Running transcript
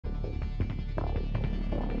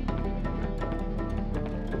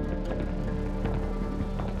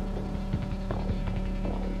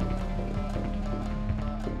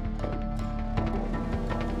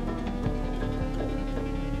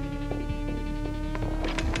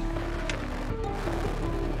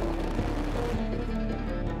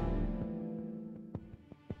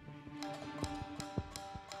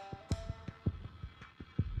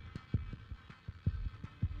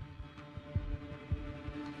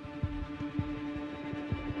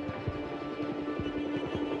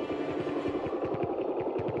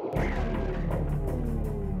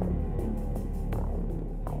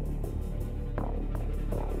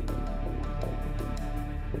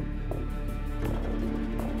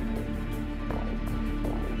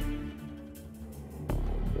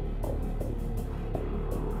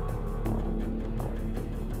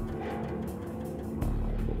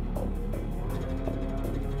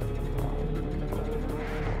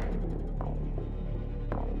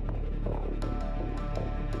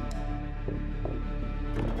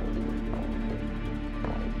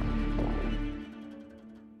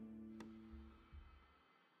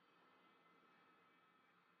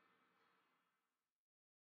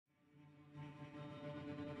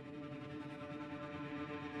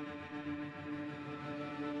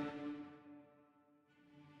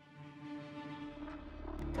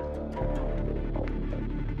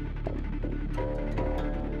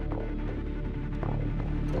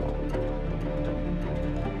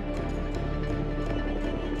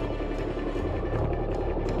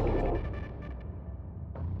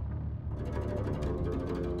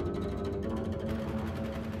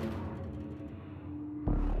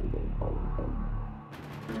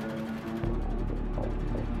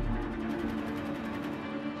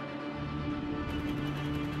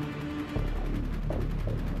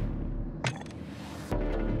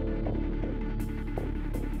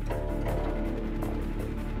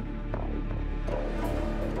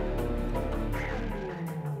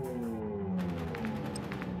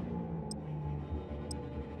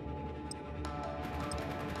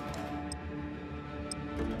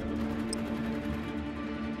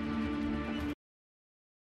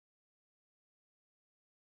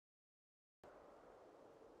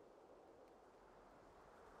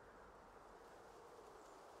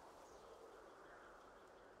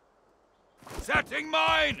Setting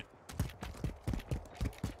mine!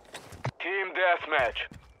 Team deathmatch.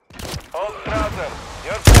 Old brother,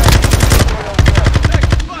 your back.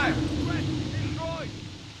 Next fire! Destroyed!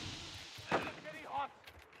 Getting hot!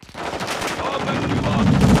 Open you up!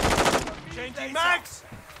 Changing max!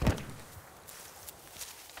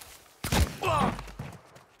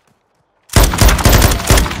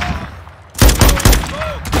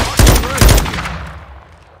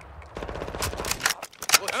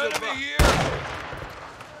 Enemy here!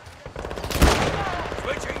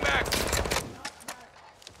 Switching back!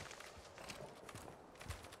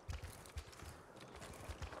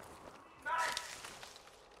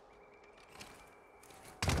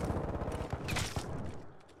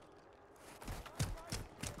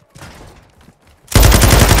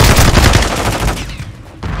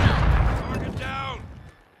 Target down!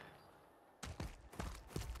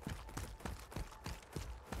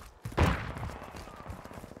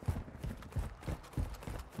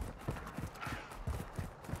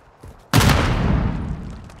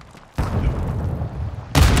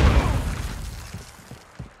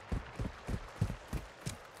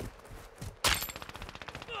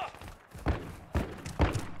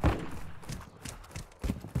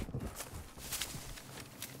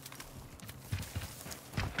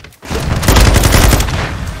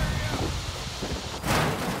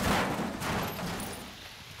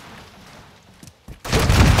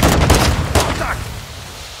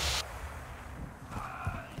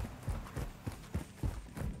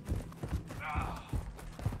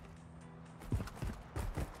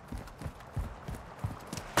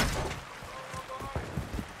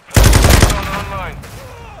 Online.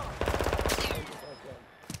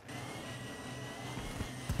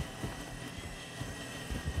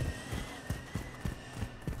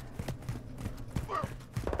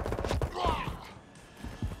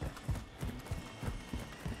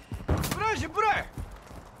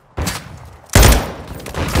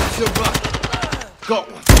 Got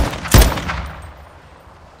one.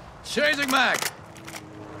 Changing mag.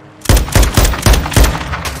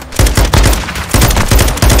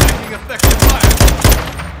 Taking effective fire.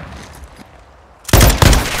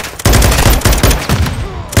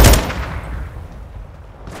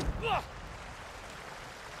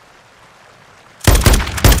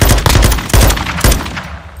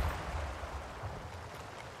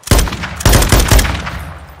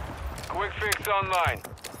 Quick fix online.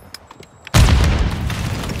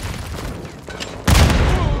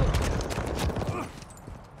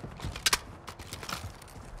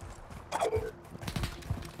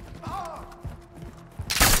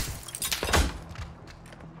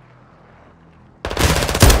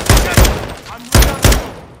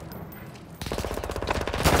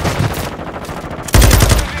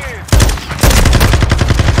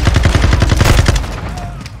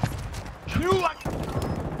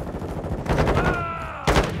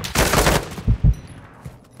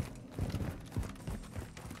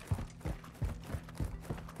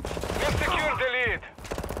 We've secured the lead.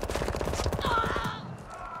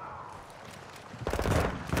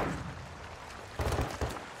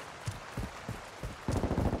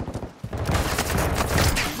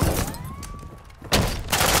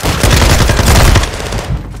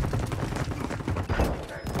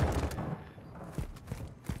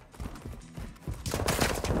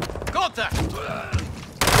 Contact!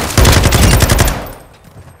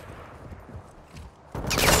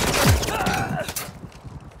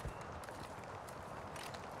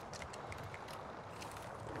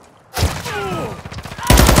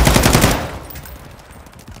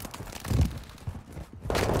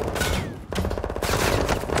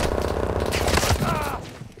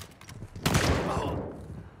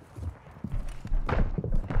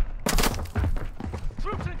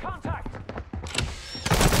 Troops in contact!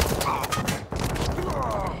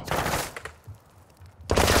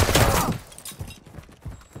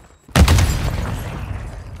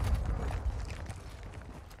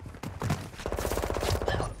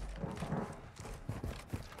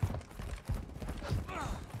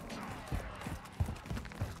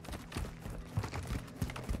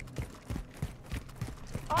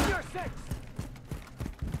 On your six!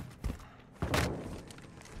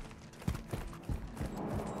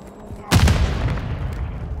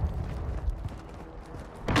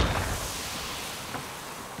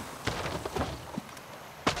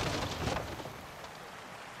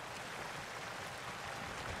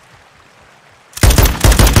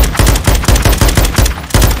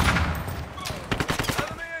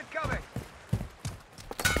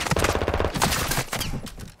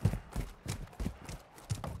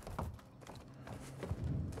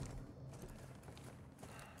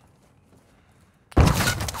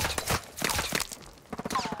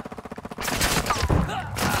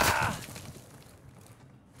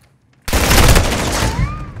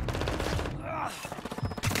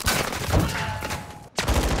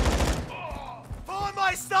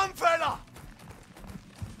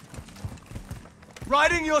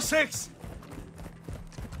 Riding your six!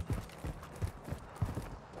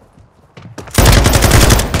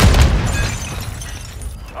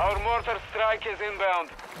 Our mortar strike is inbound.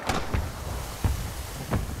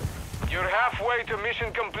 You're halfway to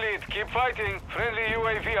mission complete. Keep fighting. Friendly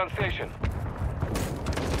UAV on station.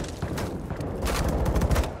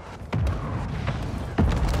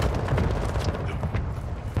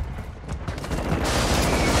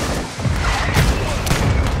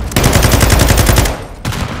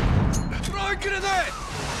 Throw a grenade!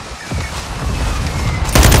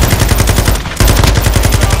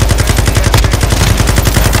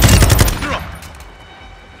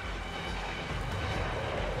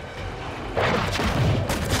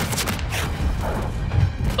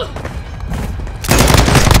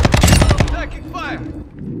 Taking fire!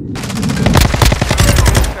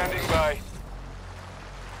 Standing by.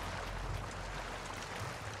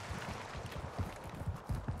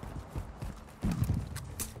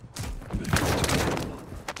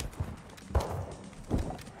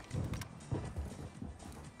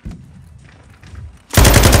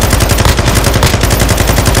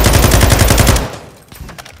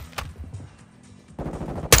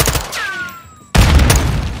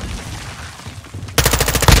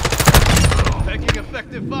 Taking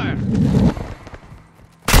effective fire!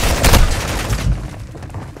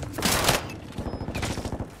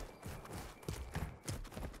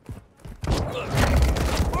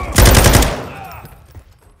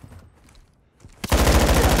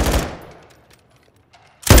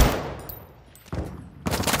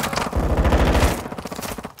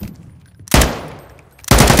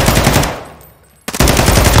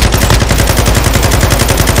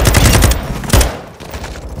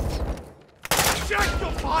 Check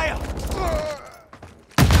your fire!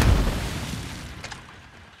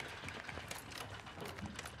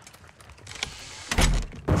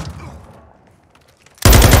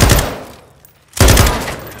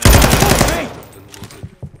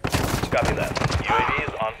 Copy that. UAV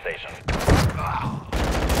is on station.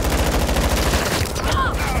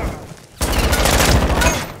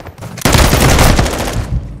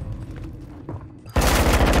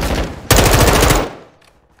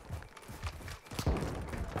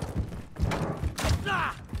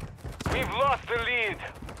 We've lost the lead.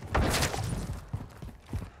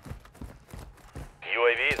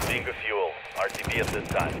 UAV is being refueled. RTB at this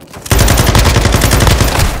time.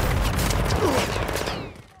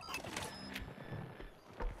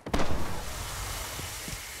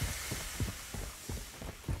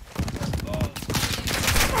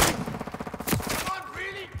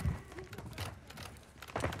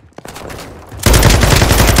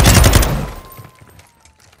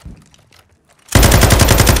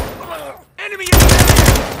 Enemy in the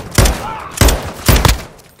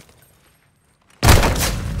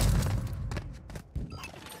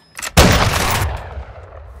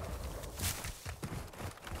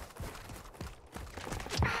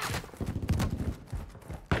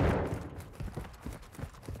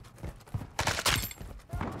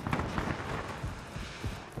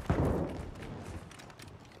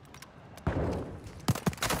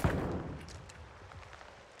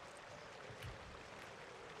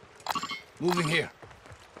Moving here.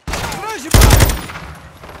 Where's your back?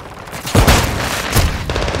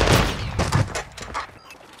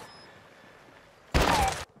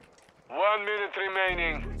 1 minute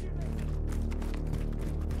remaining.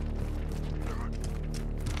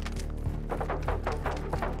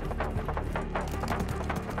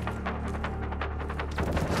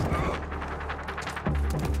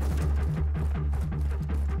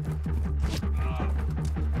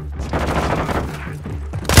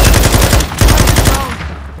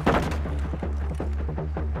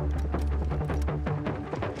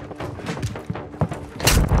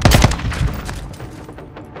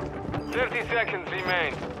 Seconds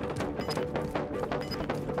remain.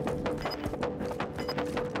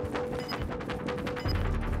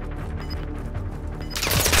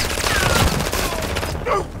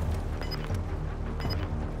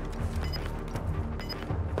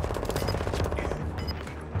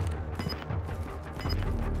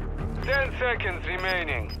 Ten seconds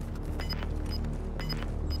remaining.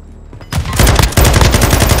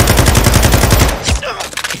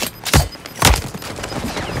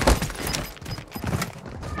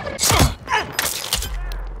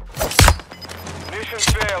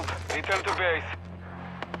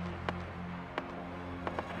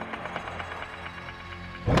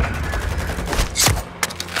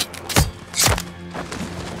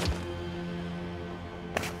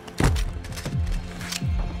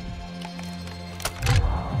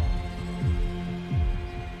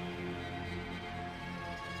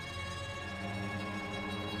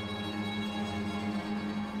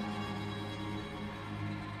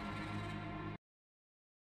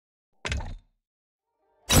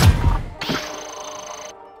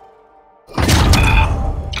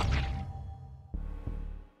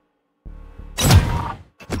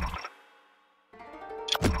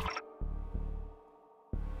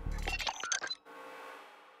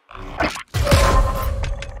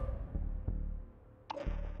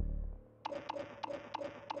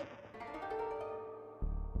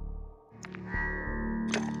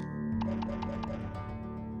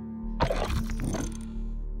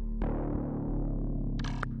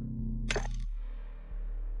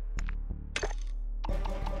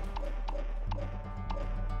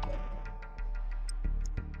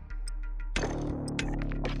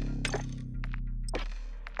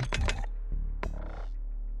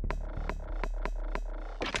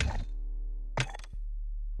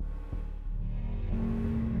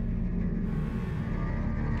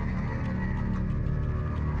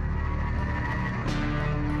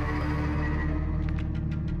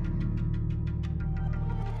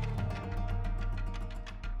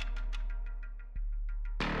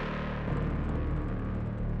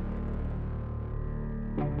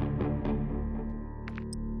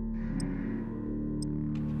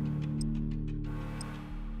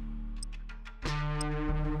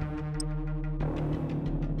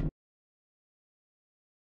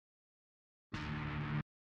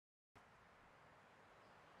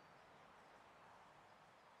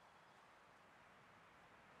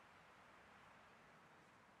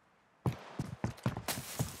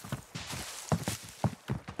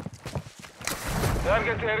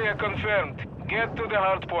 Target area confirmed. Get to the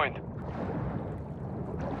hard point.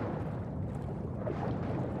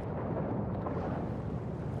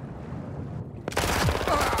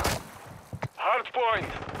 Hard point.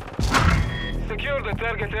 Secure the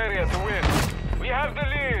target area to win. We have the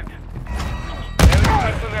lead. Enemy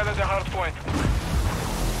personnel at the hard point.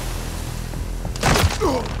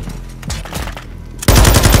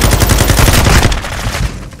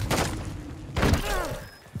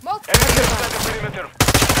 Enemy inside the perimeter.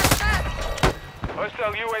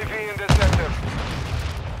 Hostile UAV in the sector.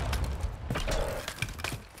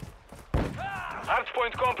 Hard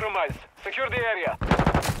point compromised. Secure the area.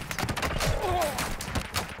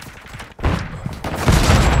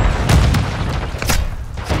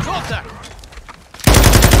 Contact!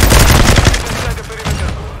 Inside the perimeter.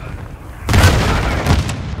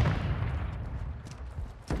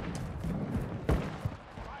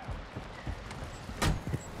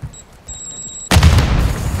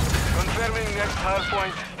 Confirming next hard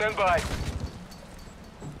point. Stand by.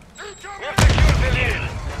 We've secured the lead.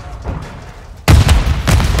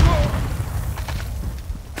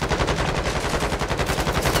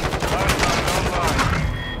 Hard point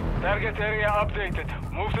online. Target area updated.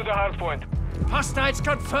 Move to the hard point. Hostiles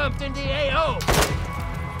confirmed in the AO!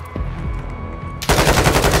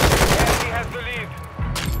 Enemy has the lead.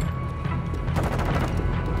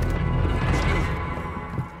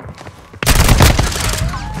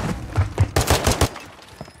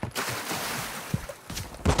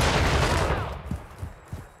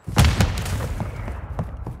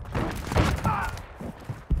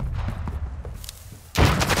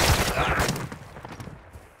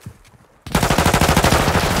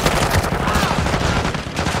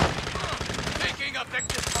 Taking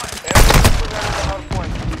effective fire! Enemy personnel at the hard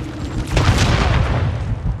point.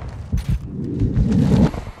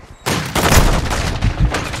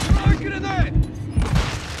 Grenade!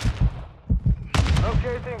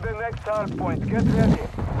 Locating the next hard point. Get ready.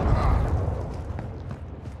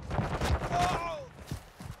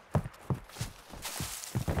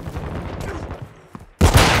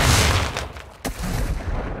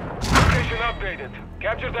 Location updated.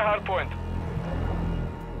 Capture the hard point.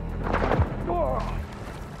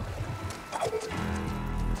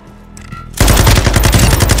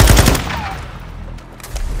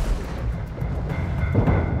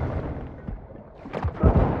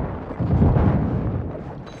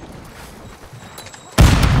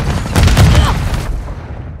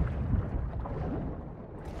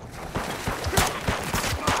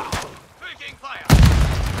 Taking fire!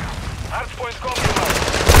 Hard point compromised.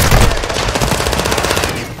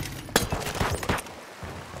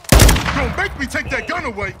 Don't make me take that gun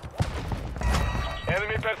away!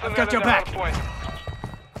 Enemy personnel got at your the back. hard point.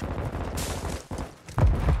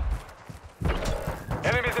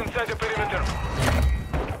 Enemies inside the perimeter.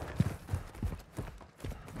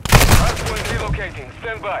 Hard point relocating.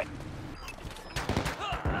 Stand by.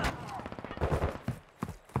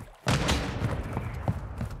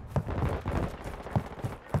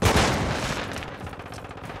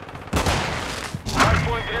 Hard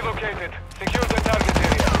point relocated. Secure the target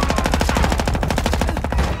area.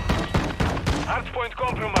 Hard point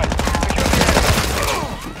compromised. Secure the area.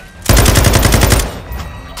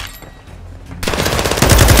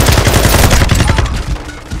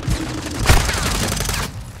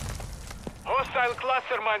 Hostile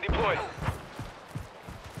cluster mine deployed.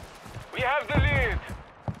 We have the lead.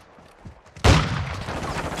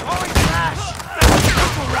 Throwing flash!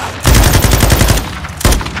 Triple round!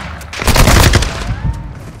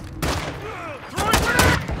 Throwing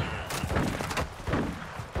grenade!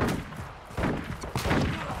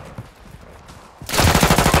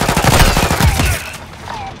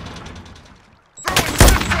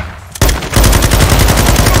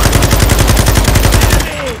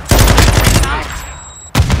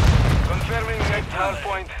 Confirming next hard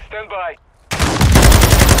point. Stand by.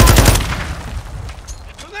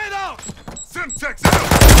 Grenade out! Simtex out!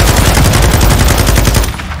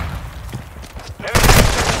 Enemy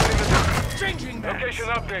inside the perimeter. Changing mags. Location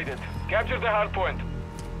updated. Capture the hard point.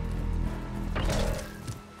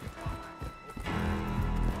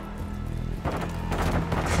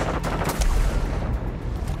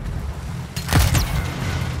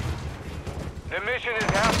 The mission is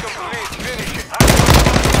half complete. Finish it.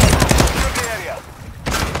 Secure the area.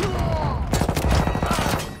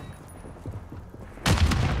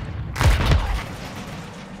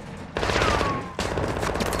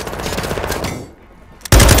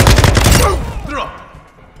 Throw!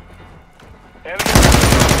 Enemy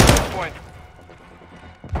hard point.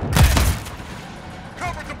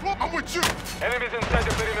 Cover deploy! I'm with you! Enemies inside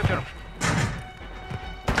the perimeter.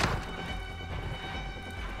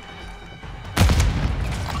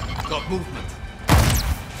 Got movement.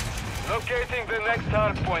 Locating the next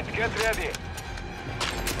hard point. Get ready.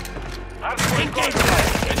 Hard point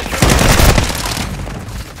compromised.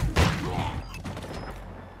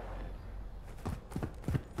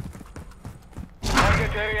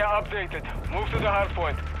 Target area updated. Move to the hard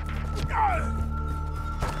point.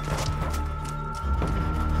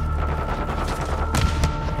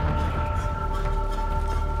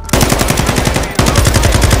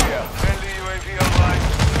 Friendly UAV online.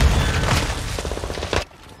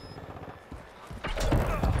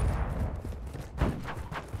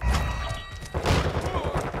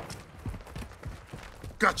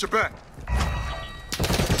 Got your back.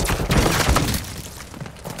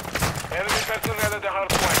 Enemy personnel at the hard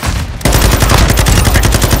point.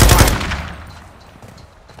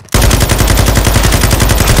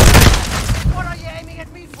 What are you aiming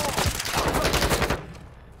at me for?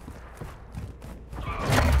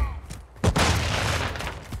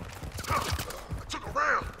 I took a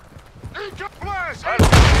round. Ain't got flash. Hard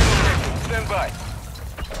point relocating. Stand by.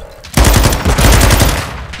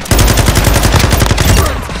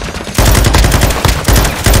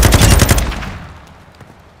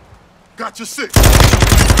 Got your six.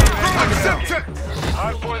 Semtex.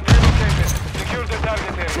 Hard point relocated. Secure the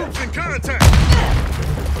target area. Troops in contact.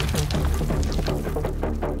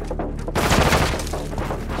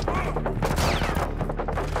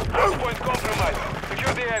 Hard point compromised.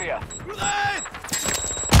 Secure the area. Grenade!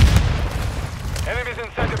 Enemies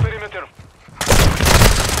inside the perimeter.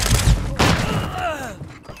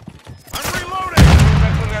 I'm reloading!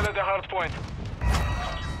 Personnel at the hard point.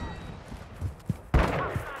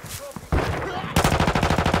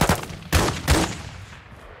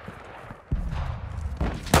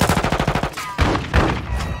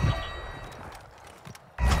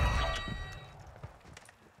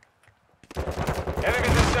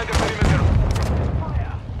 Enemies inside the perimeter.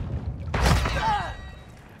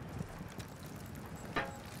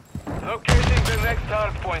 Locating the next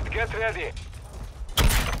hard point. Get ready.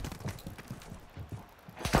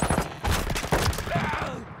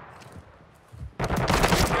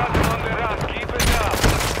 Got them on the run. Keep it up.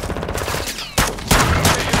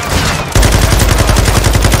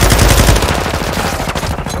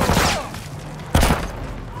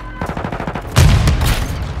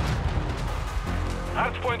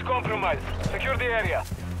 Hard point compromised. Secure the area.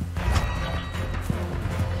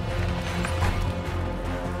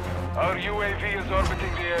 Our UAV is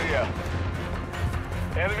orbiting the area.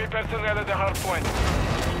 Enemy personnel at the hard point.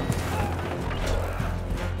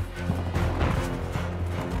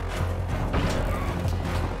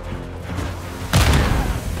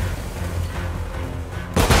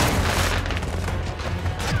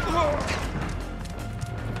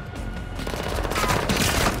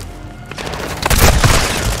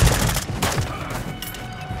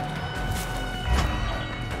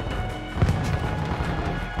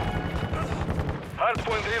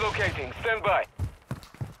 Hardpoint relocating. Stand by.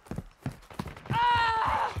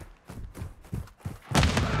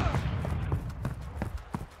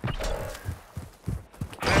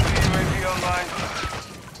 Friendly UAV online.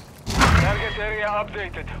 Target area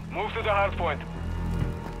updated. Move to the hardpoint.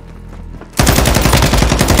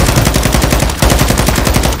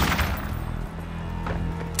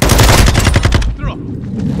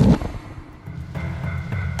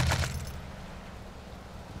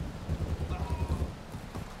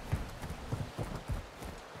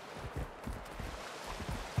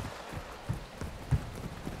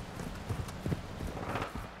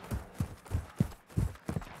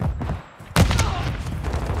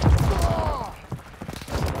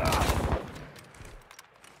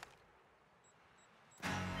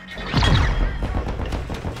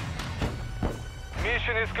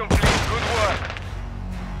 Mission is complete. Good work.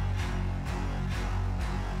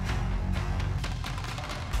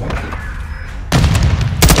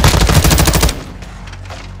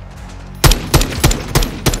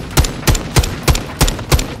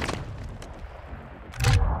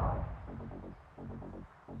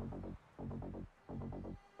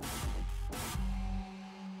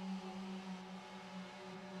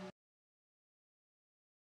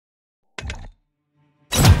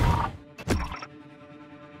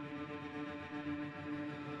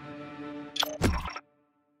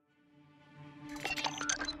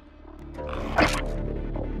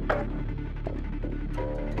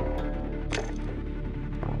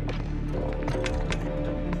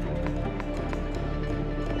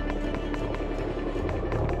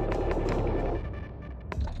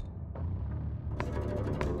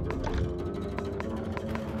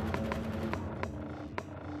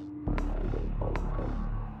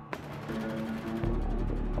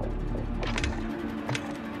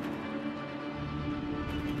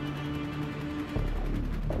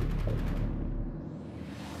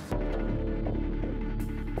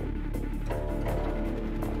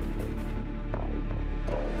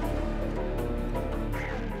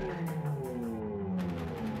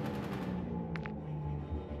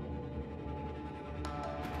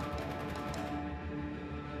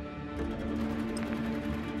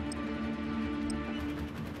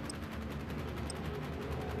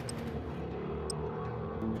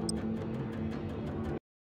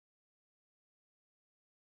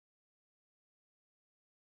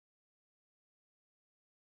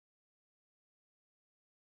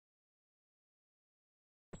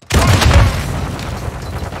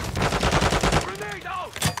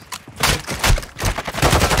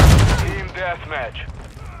 deathmatch.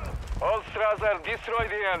 All Strasser, destroy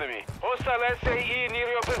the enemy. Hostile SAE near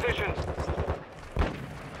your position.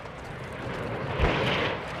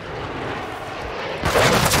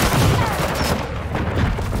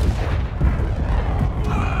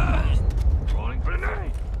 Throwing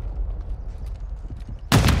grenade!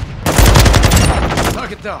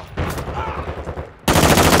 Target down.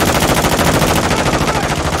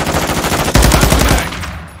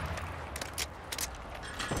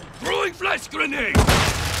 Throwing flash grenade!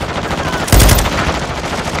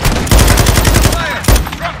 Fire!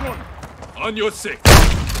 Drop one! On your six.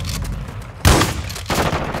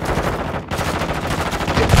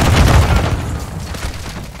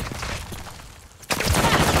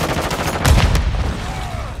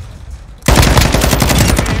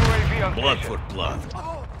 UAV on Blood station. for blood.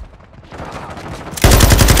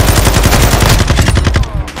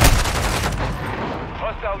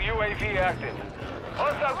 Hostile UAV active.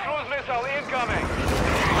 Hostile cruise missile incoming.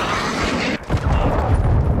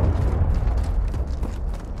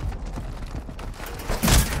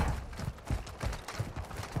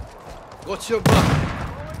 What's your back?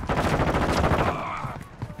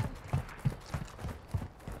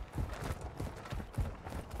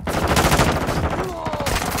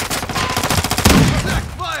 Attack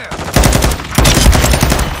fire!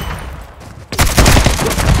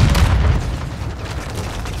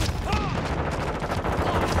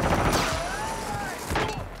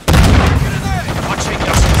 Watching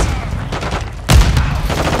justice.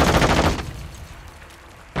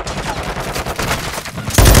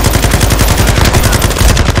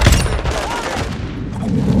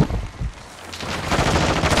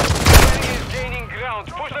 Enemy is gaining ground.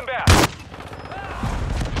 Push them back.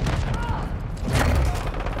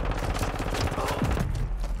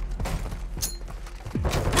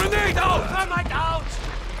 Grenade out! Thermite out!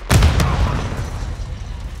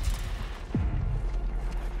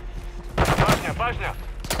 Bashня, bashня.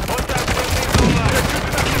 Hostile cruise online.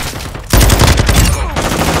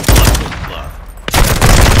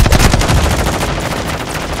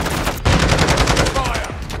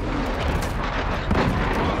 Fire!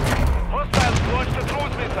 Hostiles launched a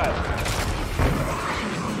cruise missile.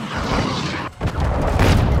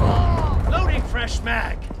 Loading fresh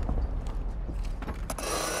mag!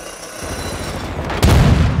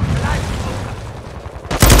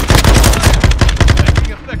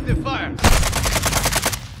 Taking effective fire.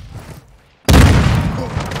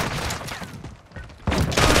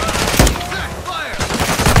 Attack fire!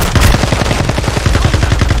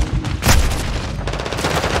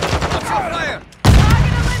 What's your fire?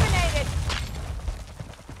 Target eliminated.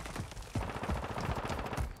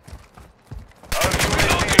 Our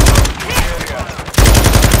UAV is on the area.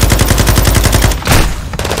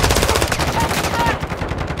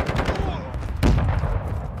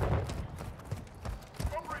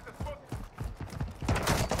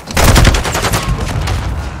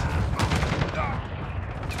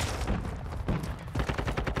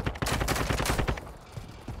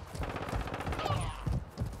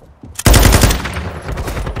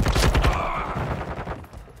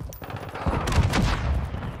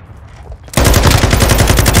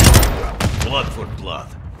 Blood for blood.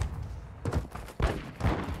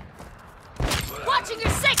 Watching your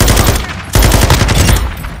six, soldier.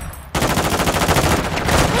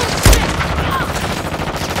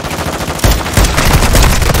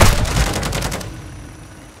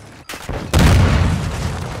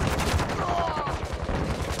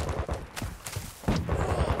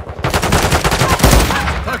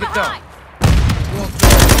 Target down.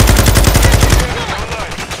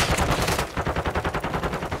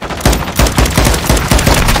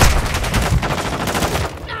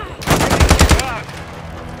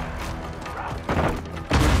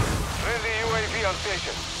 Friendly UAV on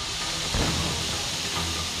station.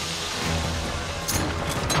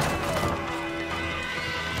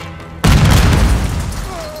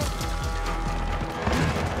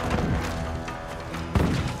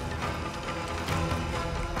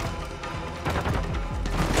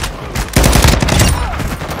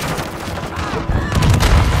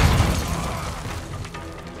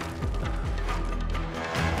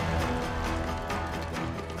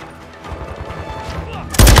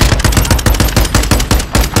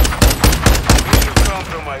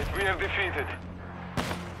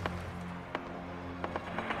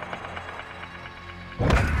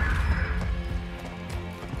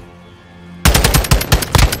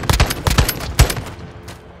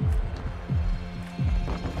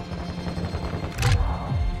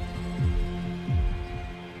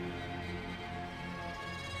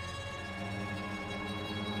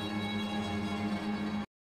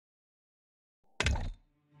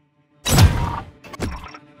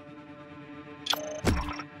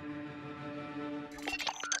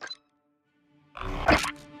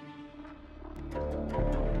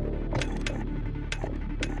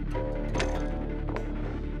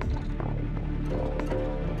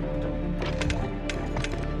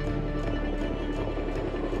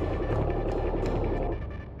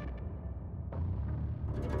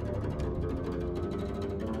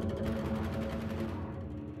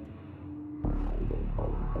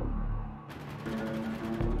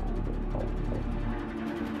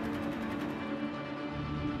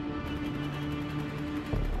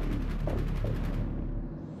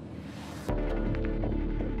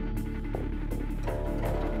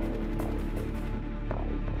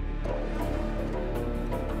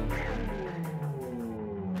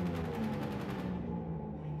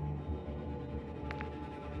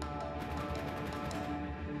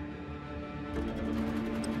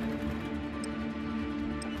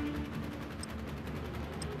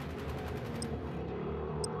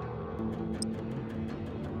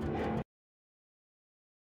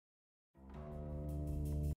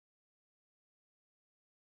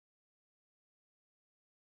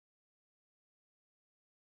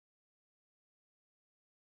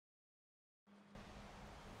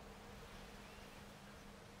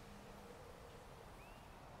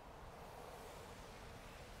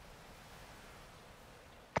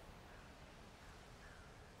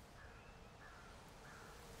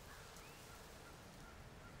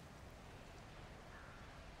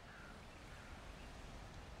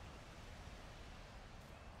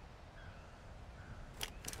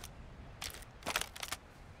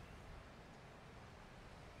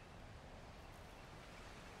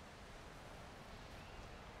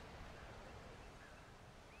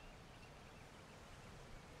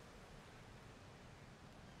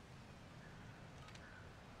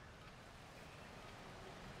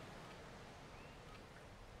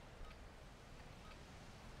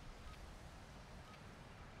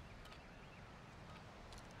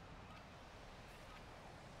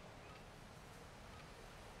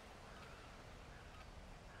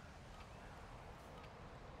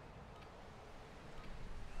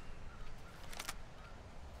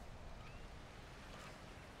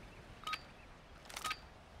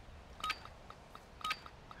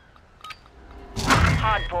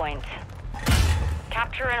 Hardpoint.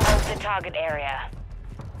 Capture and hold the target area.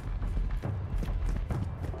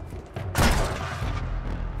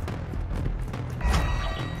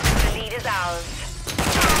 The lead is ours.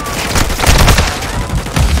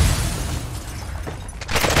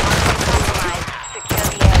 Compromise. Secure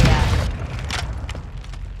the area.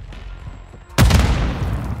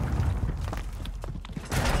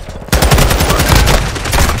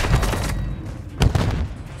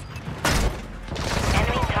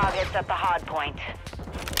 Enemy targets at the hard point.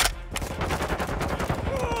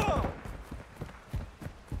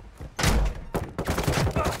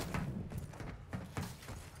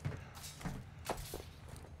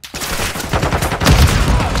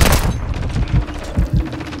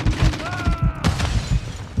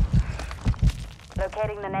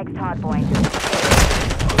 Locating the next hard point.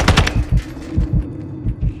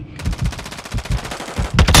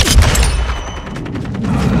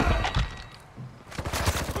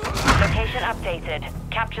 Location updated.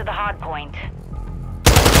 Capture the hard point.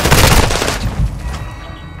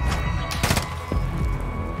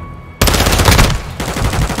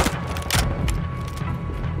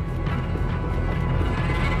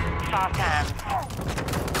 Fast hands.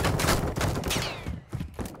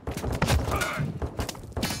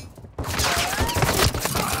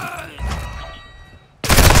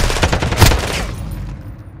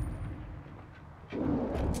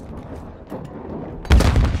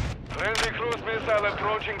 Friendly cruise missile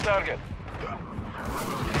approaching target.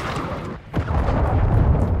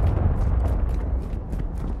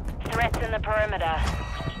 Threats in the perimeter.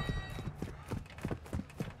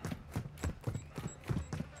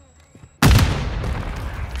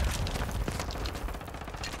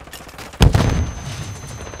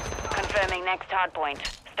 Confirming next hard point.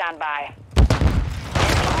 Stand by.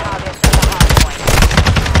 Enemy targets at the hard point.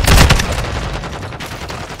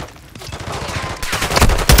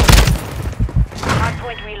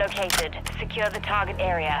 Hardpoint relocated. Secure the target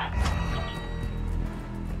area.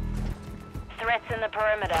 Threats in the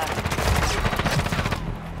perimeter.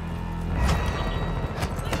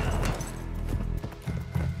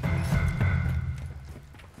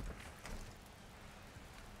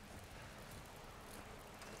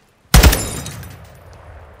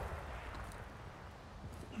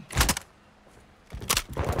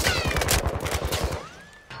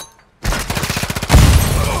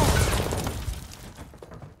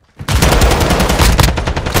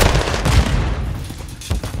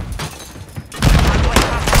 Hardpoint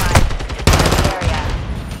compromised.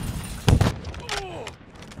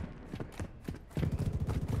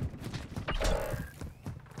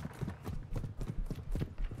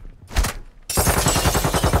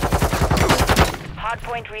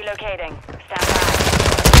 Hardpoint relocating. Stand by.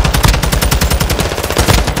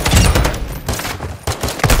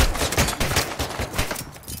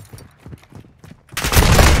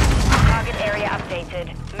 Target area updated.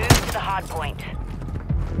 Move to the hardpoint.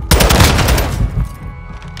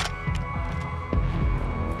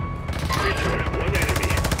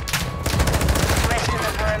 Threats in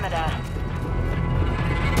the perimeter.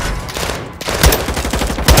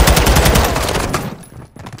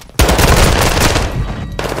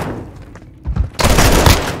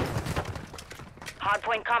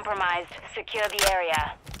 Hardpoint compromised. Secure the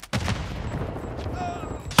area.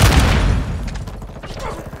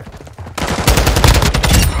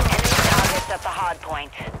 Enemy targets at the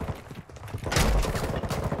hardpoint.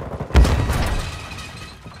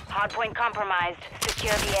 Hardpoint compromised.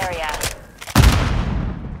 Secure the area.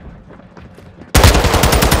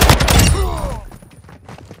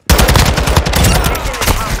 Mission is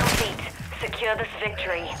half complete. Secure this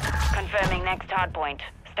victory. Confirming next hardpoint.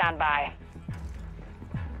 Stand by.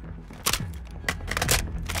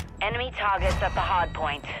 Enemy targets at the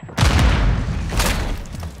hardpoint.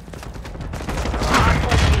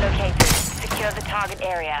 Hardpoint relocated. Secure the target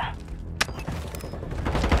area.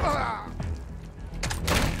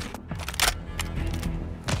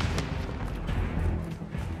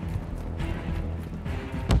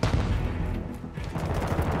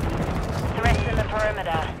 Threats in the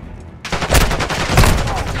perimeter.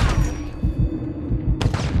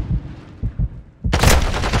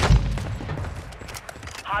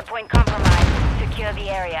 Hardpoint compromised. Secure the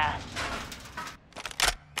area.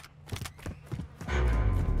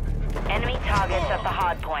 Enemy targets at the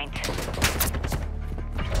hardpoint.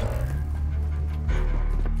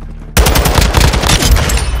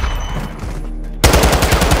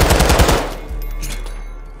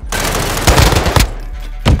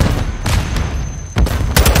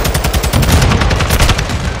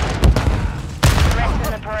 Threats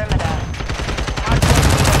in the perimeter. Hardpoint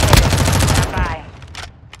relocated. Stand by.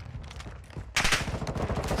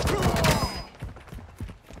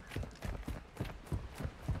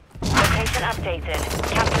 Location updated.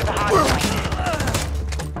 Capture the hardpoint.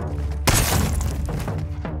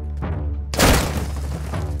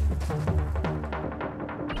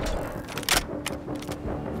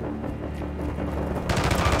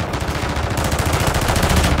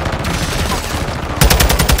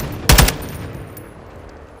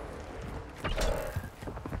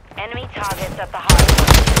 Enemy targets at the hardpoint.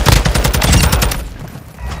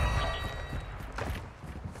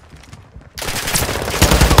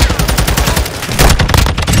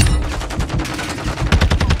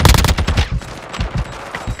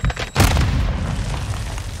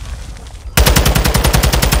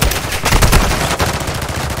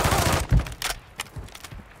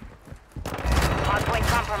 Hardpoint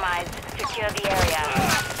compromised. Secure the area.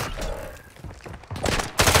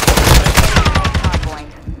 Hardpoint.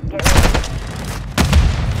 Get ready.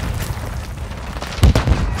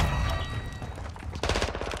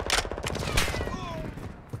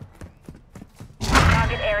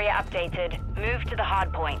 Target area updated. Move to the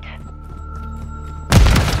hardpoint.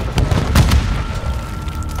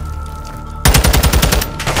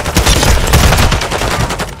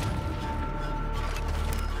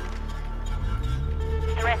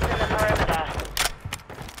 Threats in the perimeter.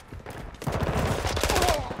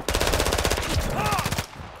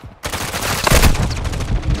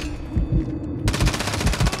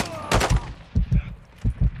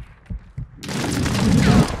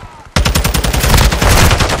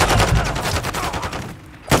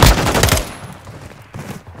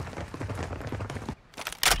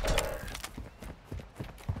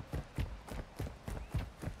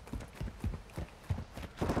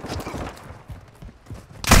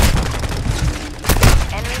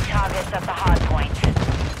 Enemy targets at the hardpoint.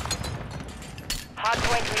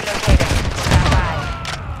 Hardpoint relocated. Stand by.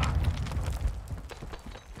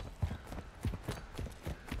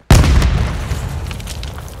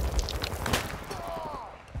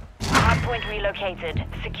 Hardpoint relocated.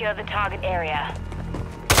 Secure the target area.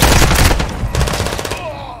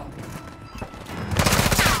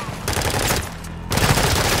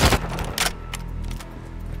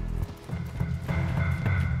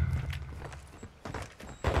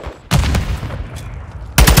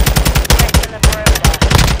 Threats in the perimeter.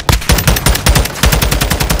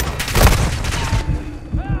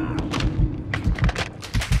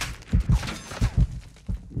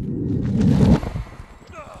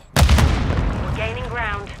 Gaining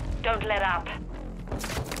ground. Don't let up.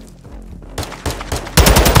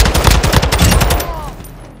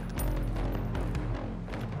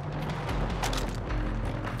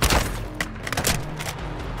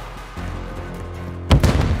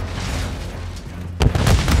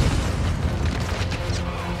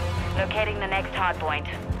 the next hard point.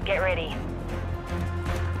 Get ready.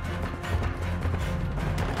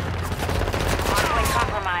 Hardpoint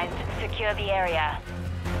compromised. Secure the area.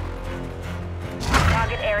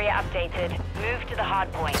 Target area updated. Move to the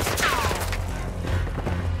hard point.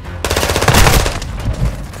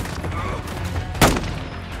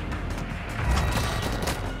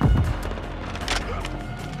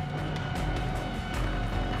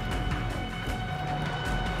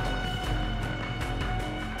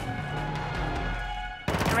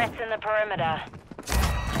 Threats in the perimeter.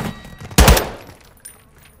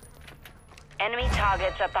 Enemy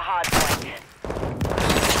targets at the hard point.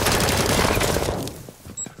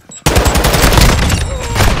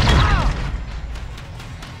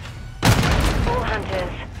 All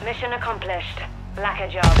hunters, mission accomplished. Lack a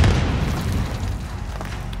job.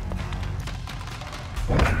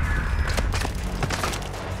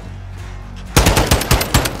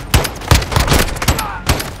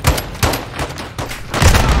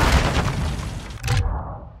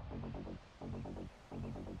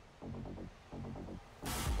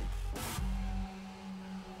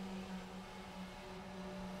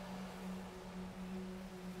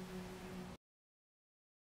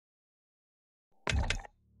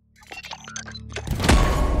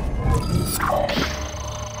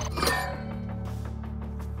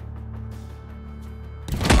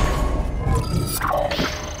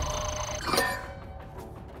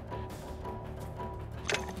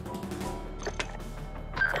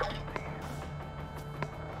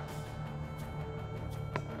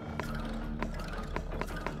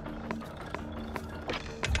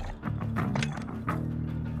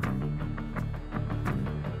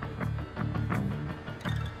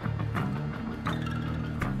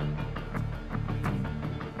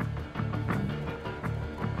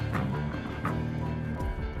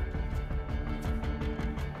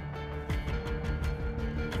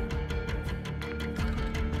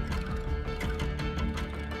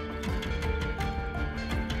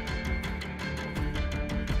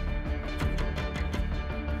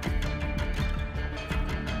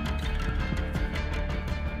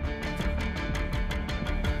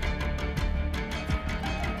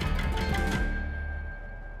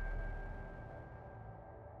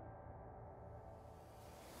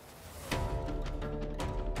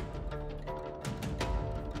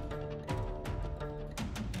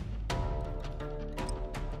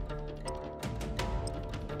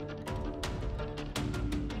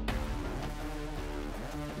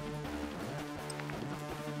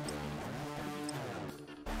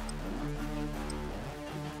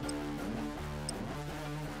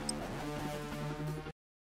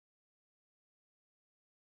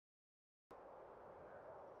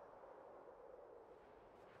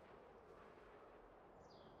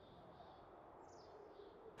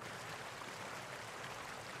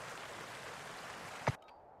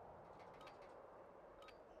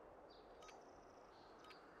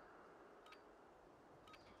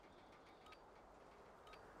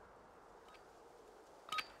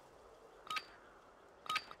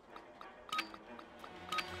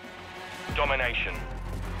 Domination.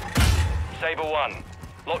 Sabre 1,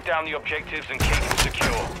 lock down the objectives and keep them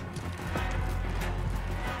secure.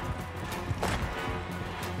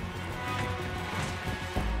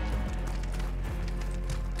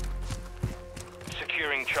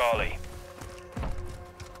 Securing Charlie.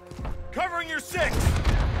 Covering your 6!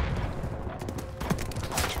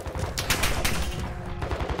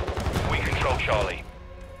 We control Charlie.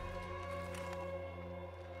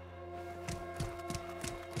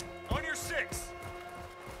 On your 6!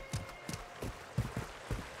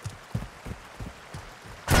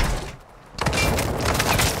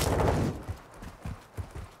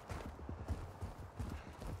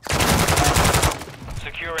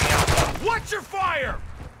 Securing Alpha. Watch your fire!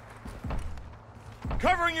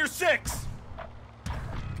 Covering your 6!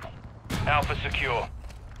 Alpha secure.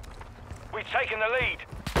 We've taken the lead.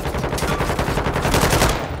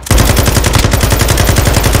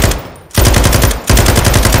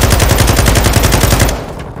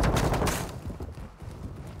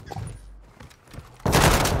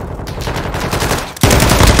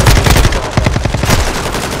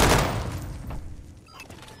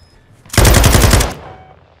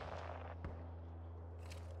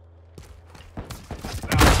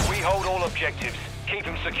 We hold all objectives. Keep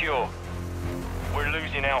them secure. We're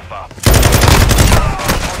losing Alpha.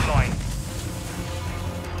 Online.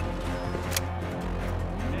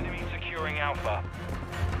 Enemy securing Alpha.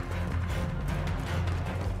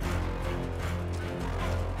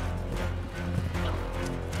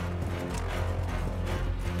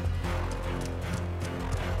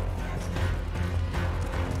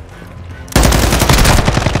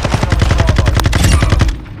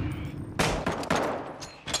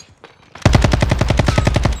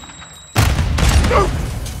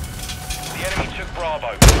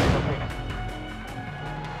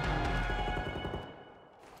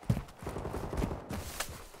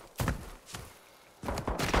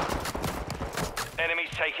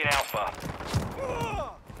 taking Alpha.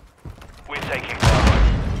 We're taking Bravo.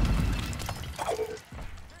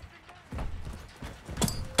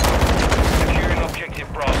 Securing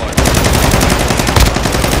objective Bravo.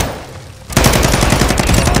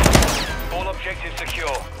 All objectives secure.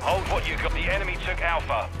 Hold what you got. The enemy took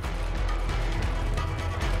Alpha.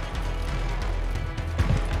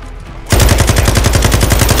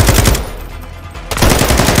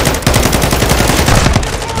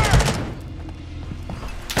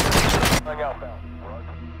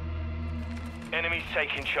 Enemies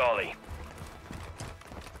taking Charlie.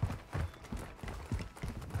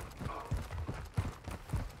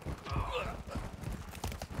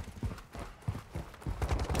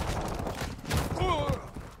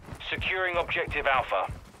 Securing objective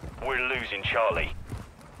Alpha. We're losing Charlie.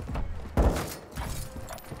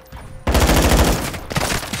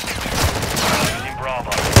 Losing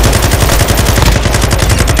Bravo.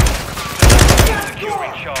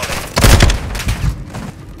 Securing Charlie.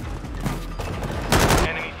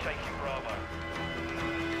 Enemies taking Bravo.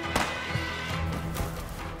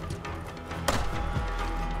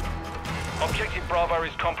 Objective Bravo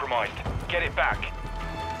is compromised. Get it back.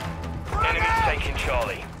 Enemies taking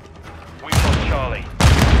Charlie. We've lost Charlie.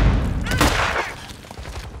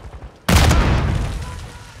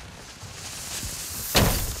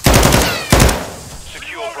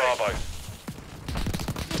 Secure Bravo.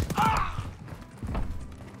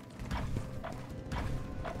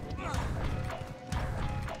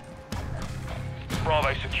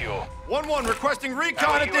 Bravo secure. 1-1 requesting recon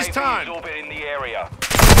Our at this UAV time. is orbiting the area.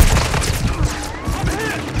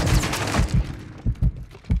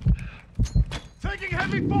 Taking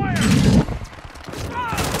heavy fire.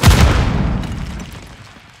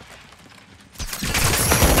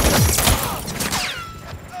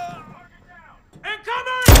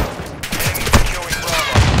 Incoming! Enemy securing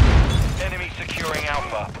Bravo. Enemy securing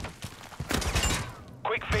Alpha.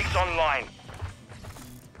 Quick fix online.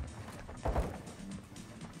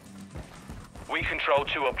 We control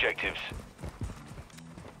 2 objectives.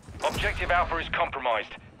 Objective Alpha is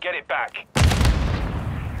compromised. Get it back.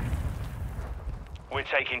 We're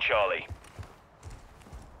taking Charlie.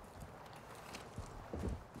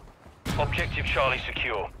 Objective Charlie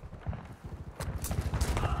secure.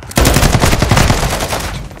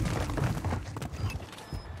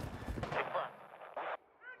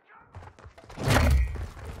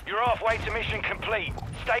 You're halfway to mission complete.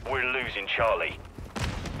 Stay. We're losing Charlie.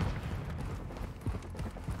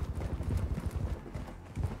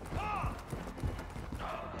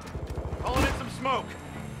 Calling in some smoke.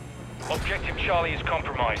 Objective Charlie is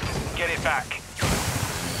compromised. Get it back.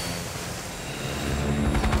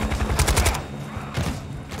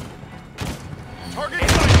 Target Enemy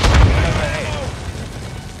sight. overhead.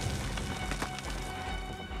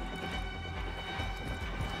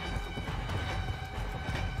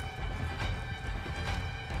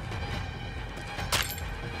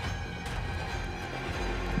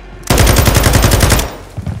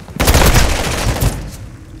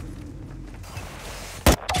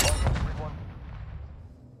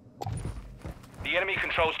 The enemy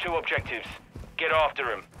controls 2 objectives. Get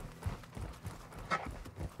after him.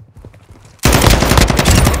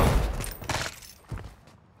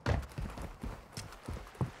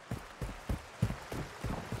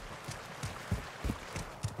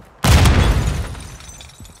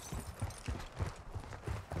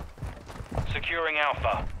 Securing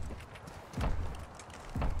Alpha.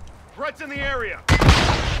 Threats in the area.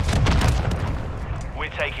 We're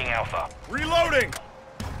taking Alpha. Reloading.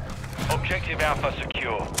 Objective Alpha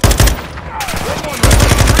secure. 1-1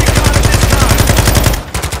 requesting recon at this time.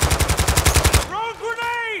 Throw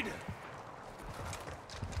grenade.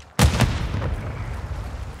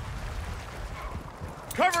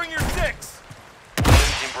 Covering your 6.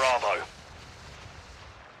 Losing Bravo.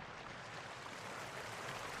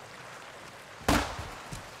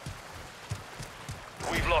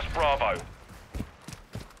 We've lost Bravo.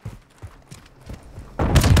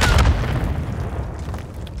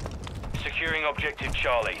 Securing objective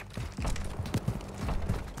Charlie.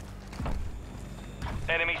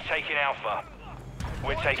 Enemies taking Alpha.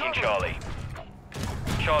 We're taking Charlie.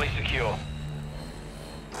 Charlie secure.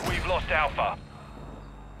 We've lost Alpha.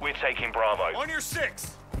 We're taking Bravo. On your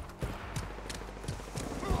 6.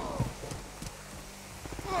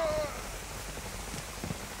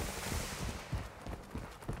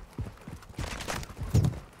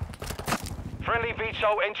 Friendly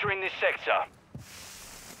VTOL entering this sector.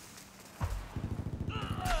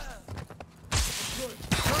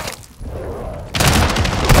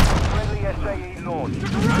 Friendly SAE launched.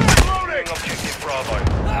 Securing objective Bravo.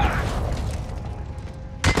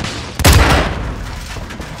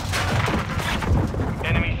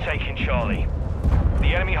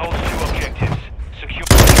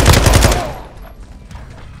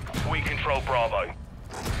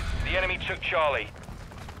 enemy took Charlie.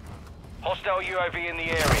 Hostile UAV in the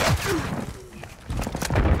area.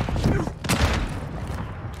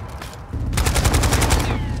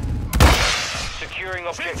 Securing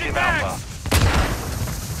objective Alpha.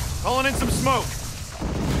 Calling in some smoke.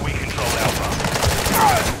 We control Alpha.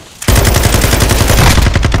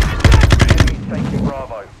 Enemy taking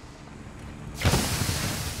Bravo.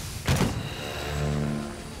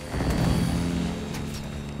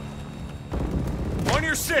 On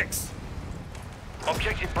your 6.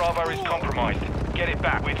 Objective Bravo is compromised. Get it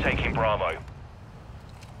back. We're taking Bravo.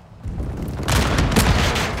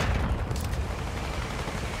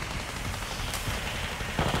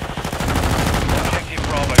 Objective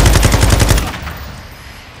Bravo.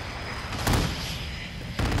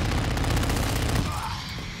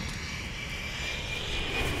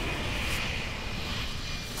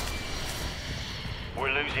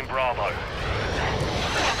 We're losing Bravo.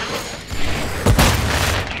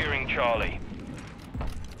 Securing Charlie.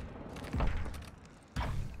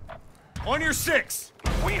 On your 6.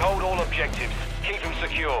 We hold all objectives. Keep them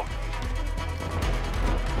secure.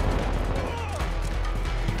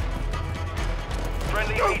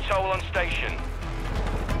 Friendly VTOL on station.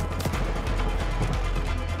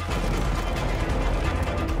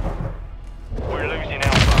 We're losing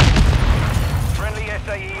Alpha. Friendly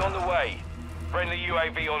SAE on the way. Friendly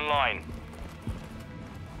UAV online.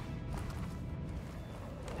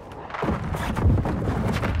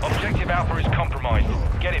 Objective Alpha is compromised.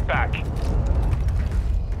 Get it back.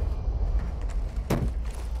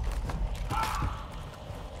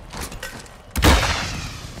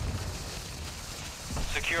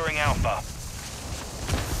 Securing Alpha.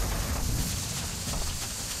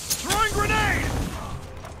 Throwing grenade!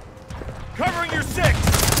 Covering your 6.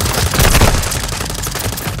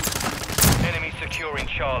 Enemy securing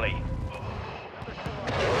Charlie.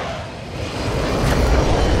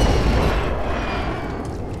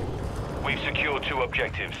 We've secured 2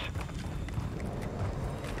 objectives.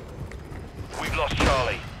 We've lost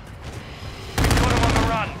Charlie. We've got him on the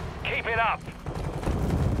run. Keep it up.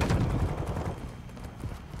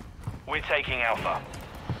 We're taking Alpha.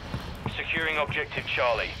 Securing objective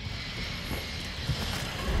Charlie.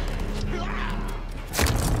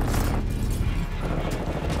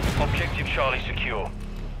 Objective Charlie secure.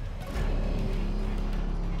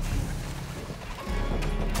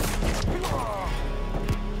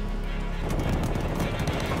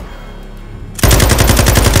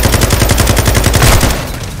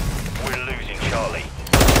 We're losing Charlie.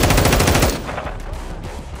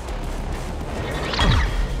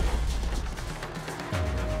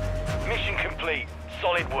 Mission complete.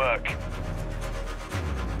 Solid work.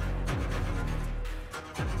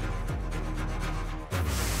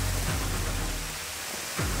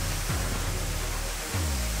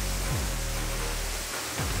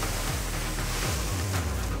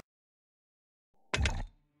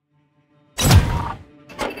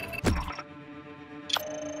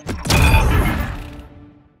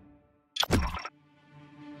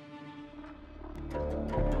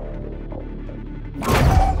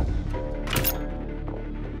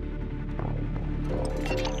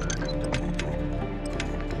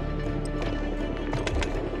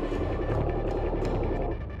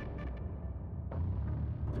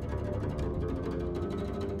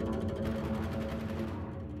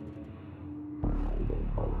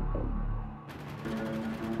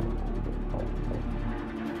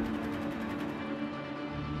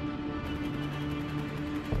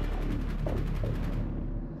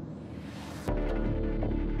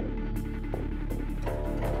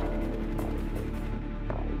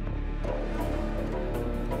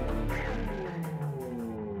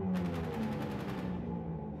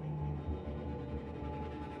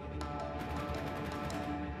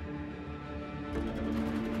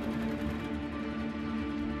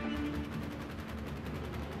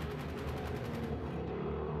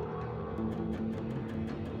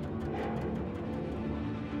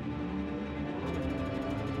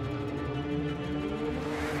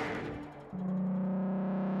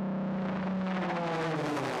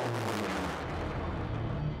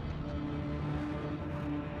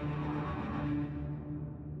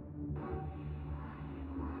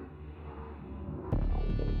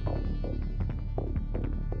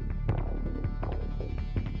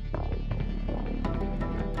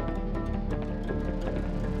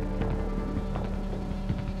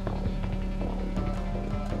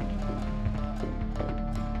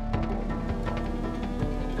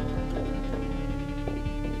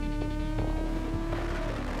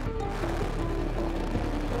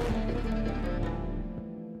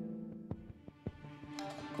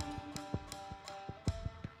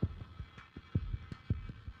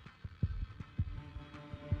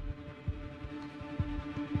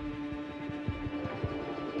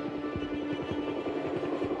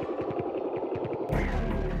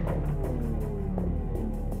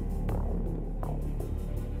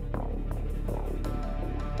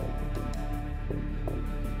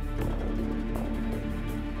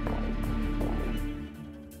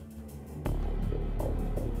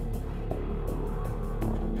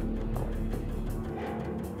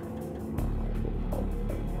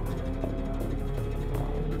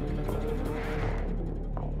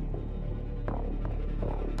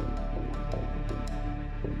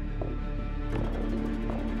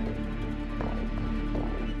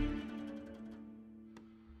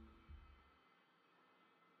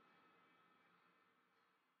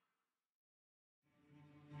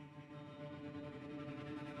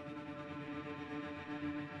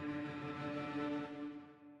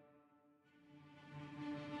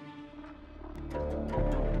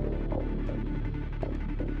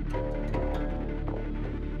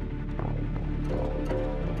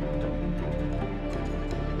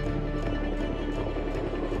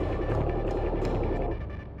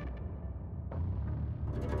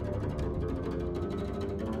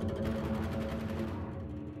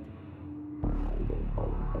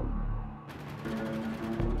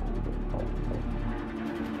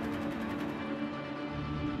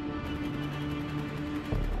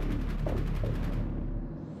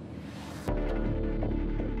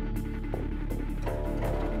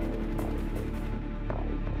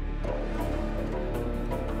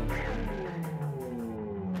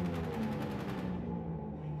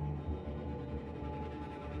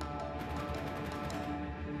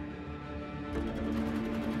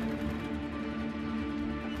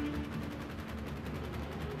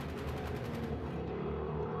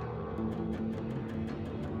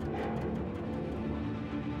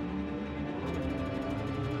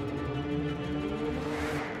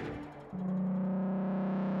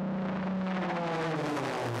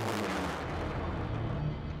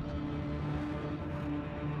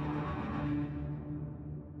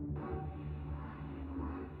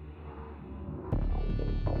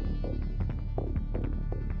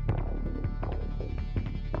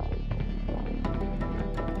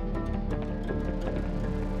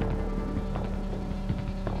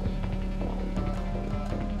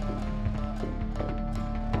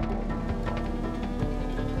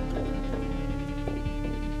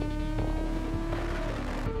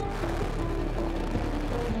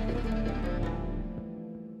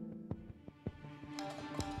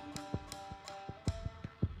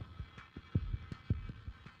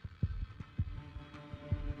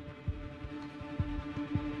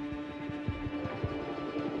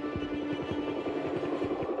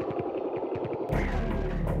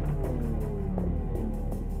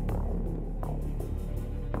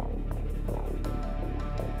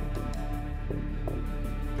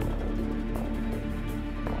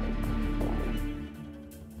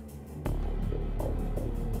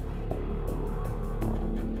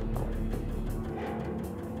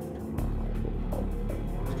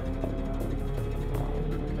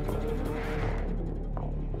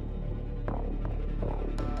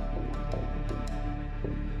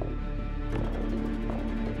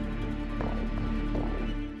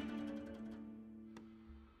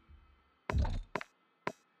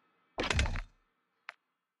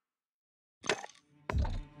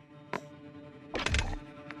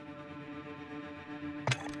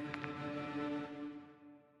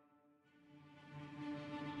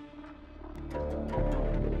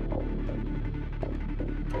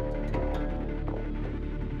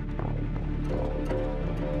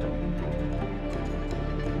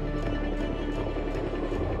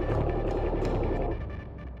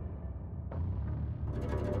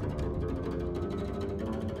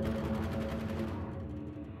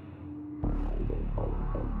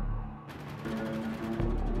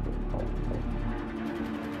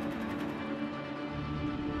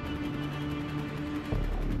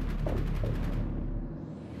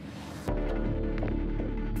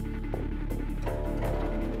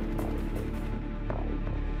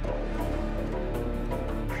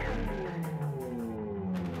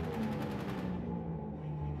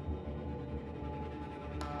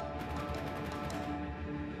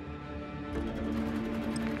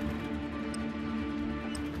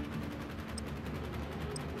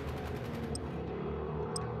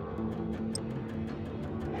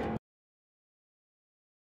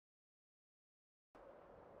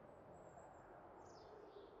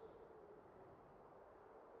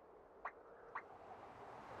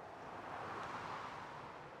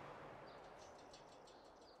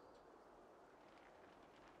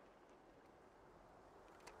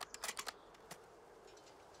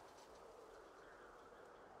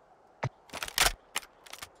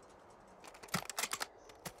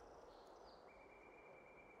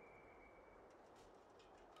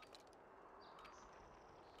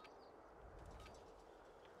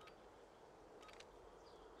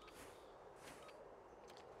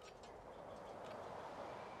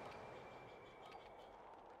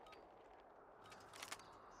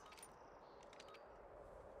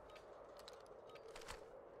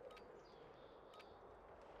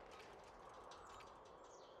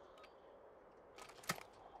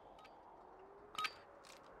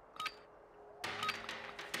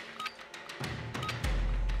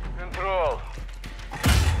 Control.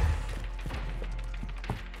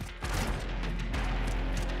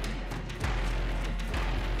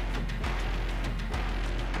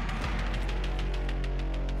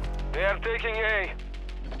 They are taking A.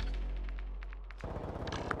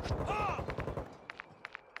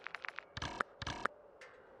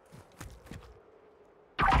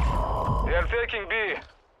 They are taking B.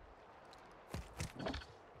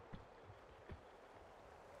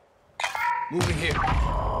 Moving here.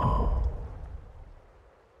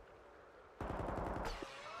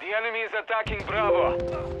 The enemy is attacking Bravo.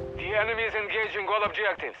 The enemy is engaging all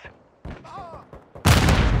objectives.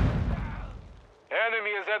 Enemy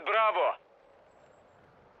is at Bravo.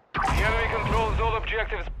 The enemy controls all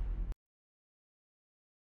objectives.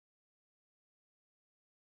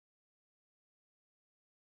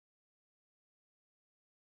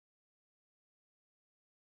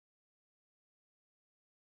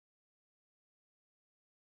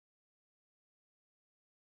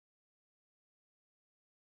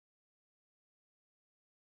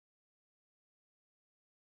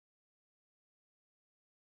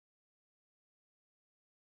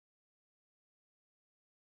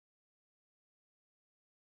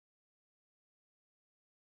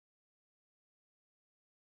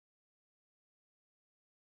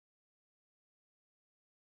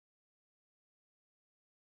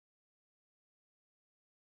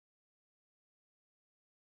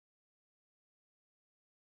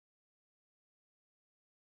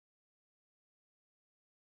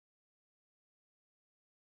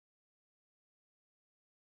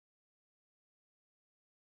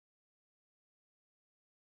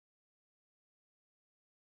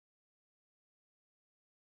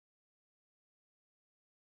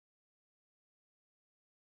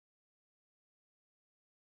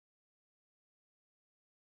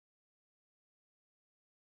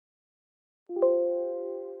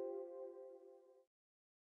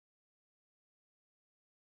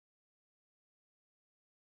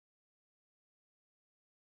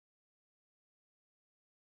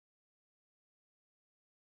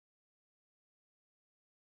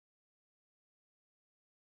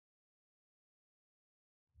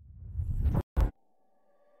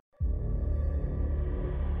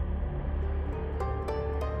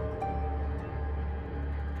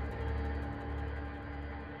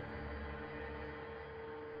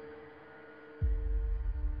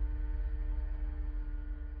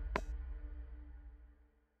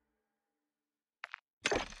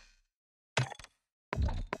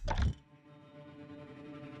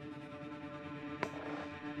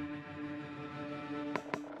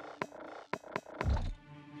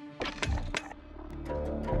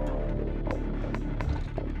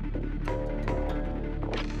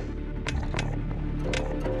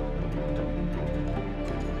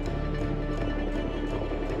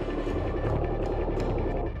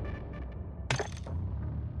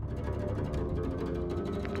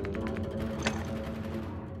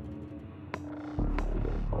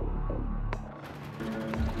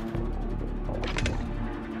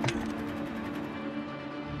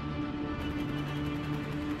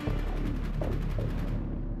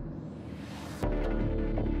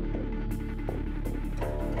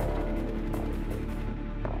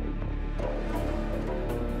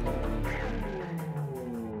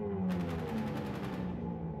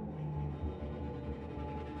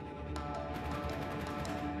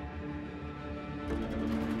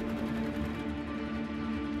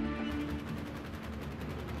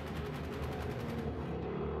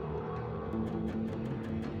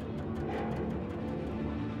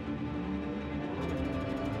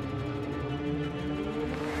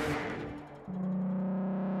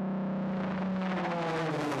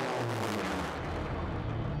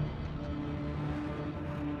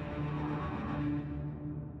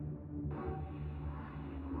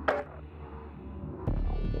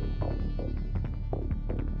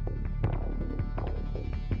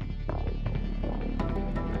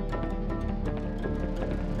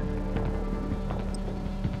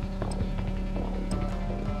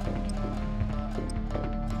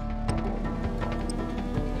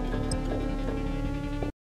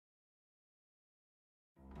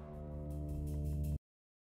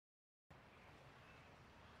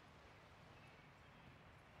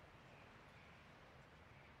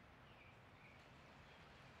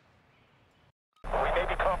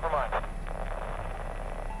 compromised.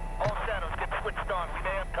 All shadows get switched on. We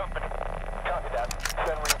may have company. Copy that.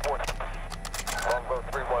 Send reinforcements. Longbow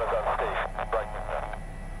 3-1 is on station. Right now.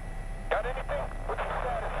 Got anything? What's the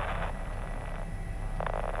status?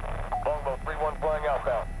 Longbow 3-1 flying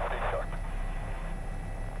outbound. Stay sharp.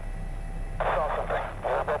 Saw something.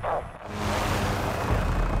 We're about time.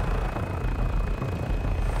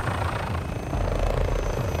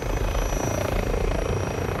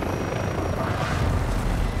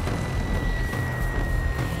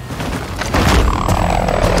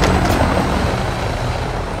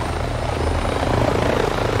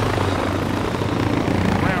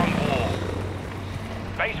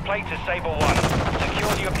 Plate to Sabre 1.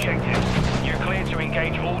 Secure the objectives. You're clear to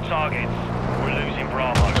engage all targets. We're losing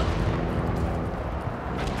Bravo.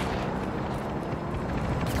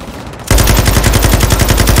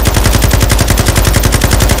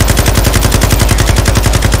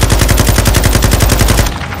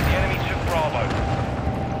 The enemy took Bravo.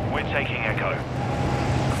 We're taking Echo.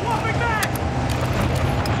 Swapping back!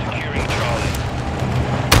 Securing Charlie.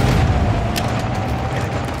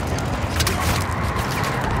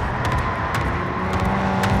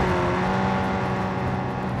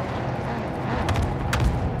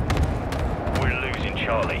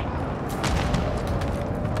 Charlie.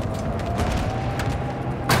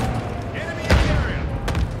 Enemy in the area!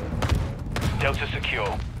 Delta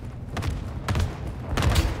secure.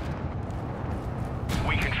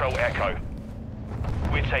 We control Echo.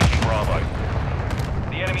 We're taking Bravo.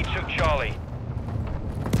 The enemy took Charlie.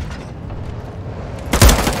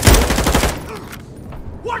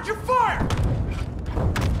 Watch your fire!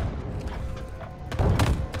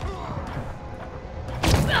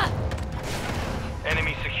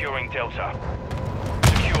 Enemy securing Delta.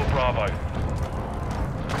 Secure Bravo.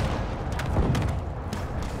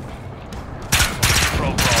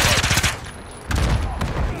 Control Bravo.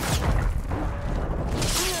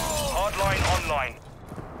 Hardline online.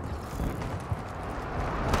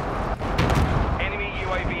 Enemy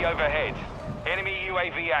UAV overhead. Enemy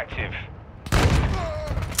UAV active.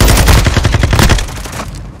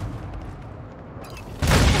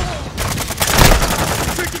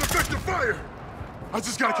 Taking effective fire! I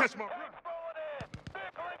just gotta catch my...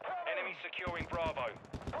 Enemy securing Bravo.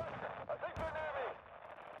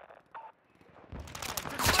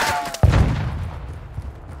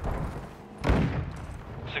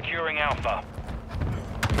 Securing Alpha.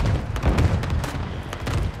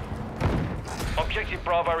 Objective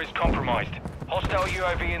Bravo is compromised. Hostile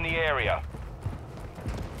UAV in the area.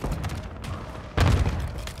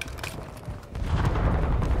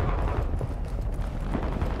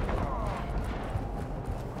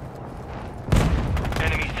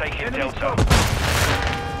 Taking Delta.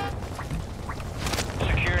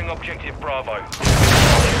 Securing objective Bravo.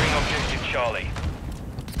 Securing objective Charlie.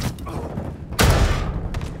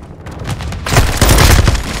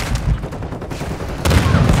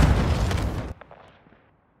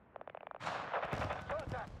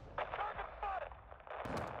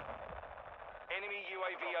 Enemy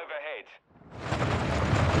UAV overhead.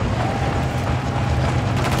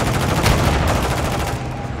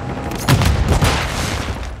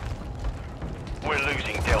 We're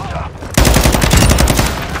losing Delta.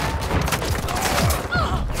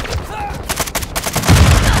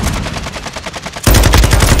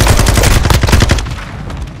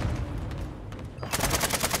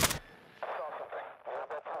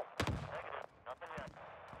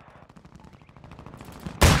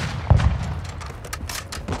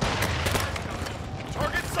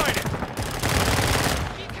 Target sighted!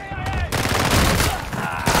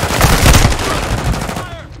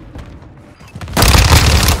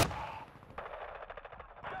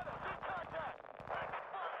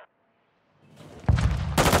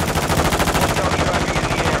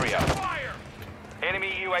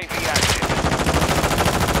 UAV active.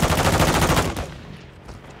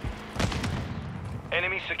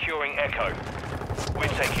 Enemy securing Echo. We're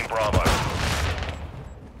taking Bravo.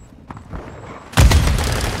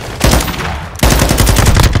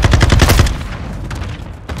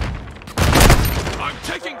 I'm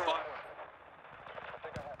taking fire!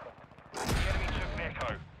 The enemy took Echo.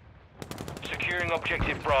 Securing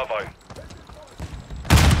objective Bravo.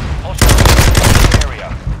 Hostile area.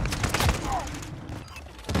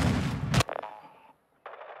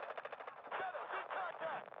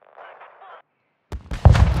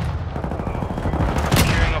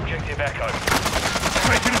 Securing objective Echo.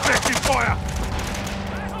 Taking effective fire!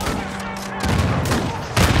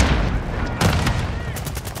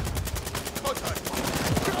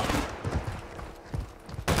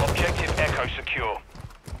 Objective Echo secure.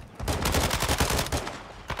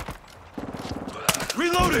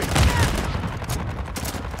 Reloading!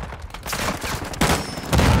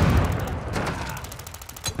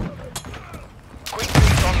 Quick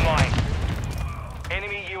feeds online.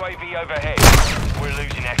 Enemy UAV overhead. We're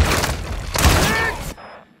losing Echo.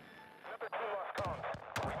 Number 2 lost comms.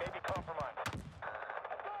 We may be compromised.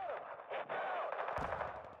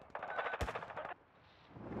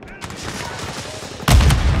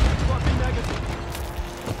 Fucking negative.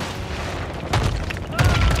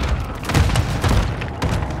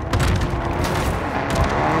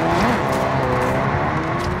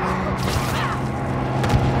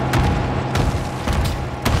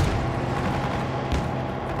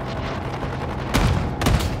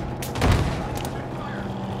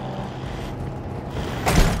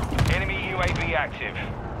 Enemy UAV active.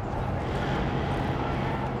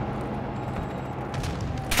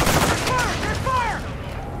 Fire! Fire!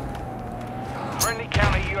 Friendly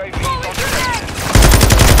counter UAV is on station.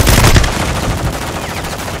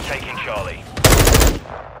 We're taking Charlie.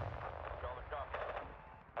 Solid copy.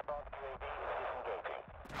 Boss UAV is disengaging.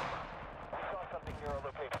 We saw something near our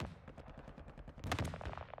location.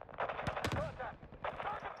 Contact!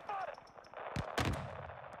 Target spotted!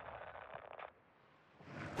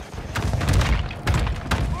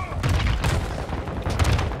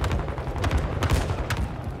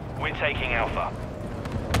 We're taking Alpha.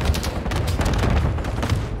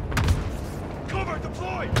 Cover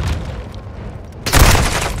deployed!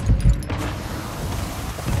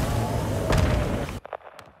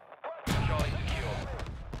 Charlie secure.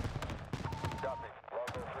 Copy.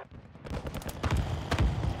 Longbow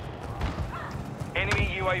 3. Enemy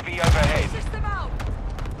UAV overhead. System out.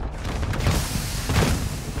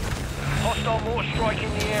 Hostile mortar strike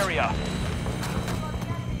in the area.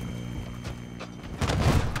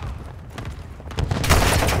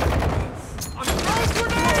 I'm throwing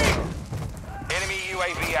grenade! Enemy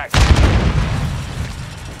UAV active.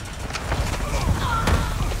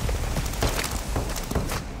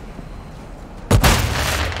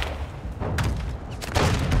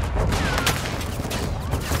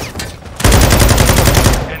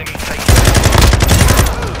 Enemy taken.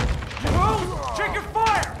 Taking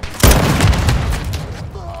fire!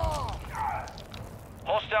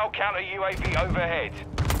 Hostile counter UAV overhead.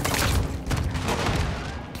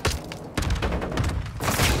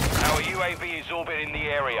 Our UAV is orbiting the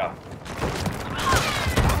area.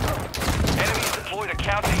 Enemies deployed a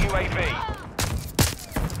counter UAV.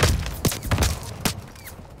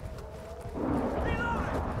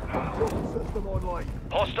 System online.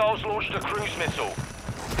 Hostiles launched a cruise missile.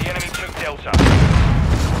 The enemy took Delta.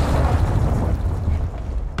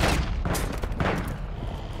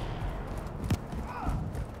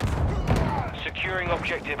 Securing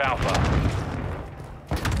objective Alpha.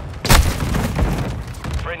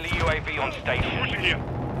 Friendly UAV on station. Pushing here.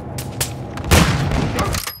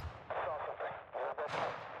 Saw something. Near our best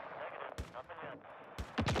house. Negative. Nothing yet.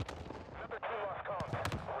 Number 2 lost comms.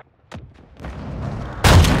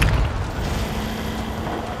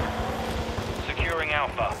 Securing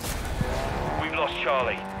Alpha. We've lost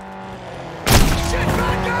Charlie. Shit,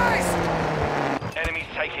 bad guys! Enemies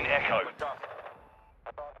taking Echo. Copy.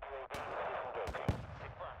 Boss UAV is disengaging.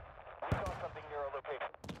 We saw something near our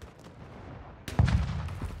location.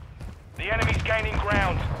 The enemy's gaining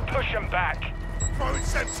ground. Push them back. Throwing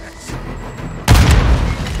senses.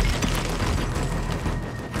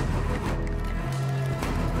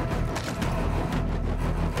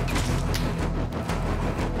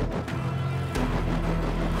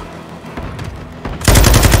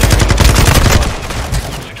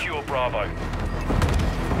 Secure Bravo.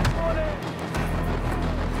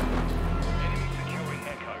 Enemy securing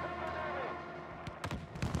Echo.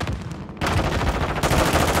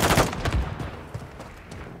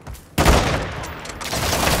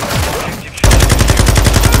 Objective Charlie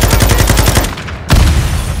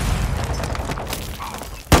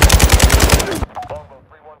Longbow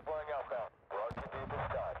 3-1 flying outbound. We're RTB this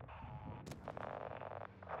side.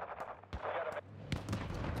 We got a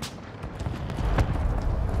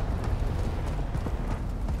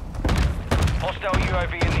Hostile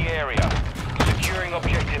UAV in the area. Securing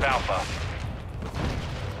objective Alpha.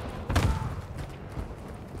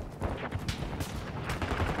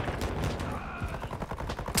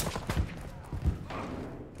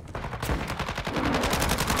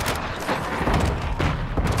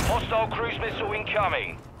 Hostile cruise missile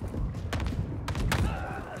incoming.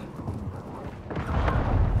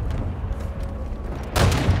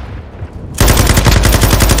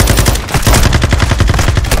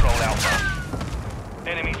 Control Alpha.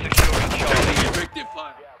 Enemy securing Charlie. Effective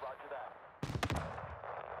fire. Yeah, roger that.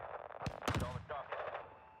 Solid copy.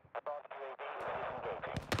 Boss UAV is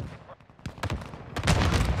disengaging.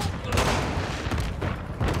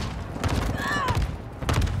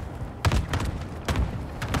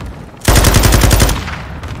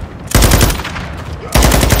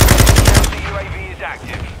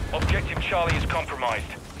 Charlie is compromised.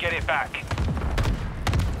 Get it back.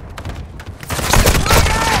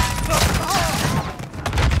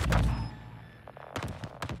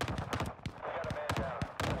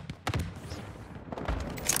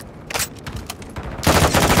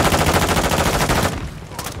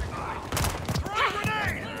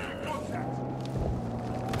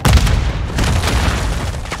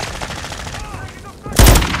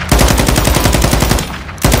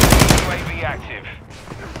 UAV active.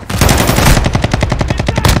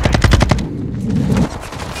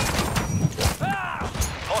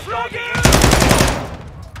 Hostile to you.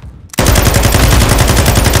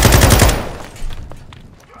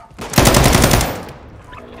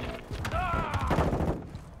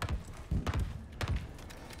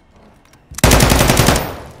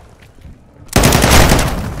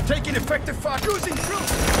 Taking effective fire. Losing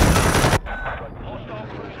troops. Hostile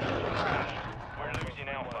cruiser. We're losing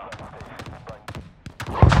Alpha.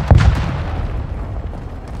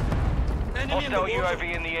 Hostile UAV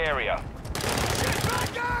in the area. Bad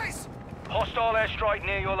guys! Hostile airstrike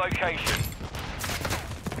near your location.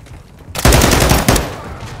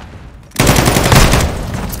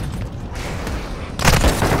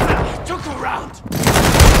 Took a round.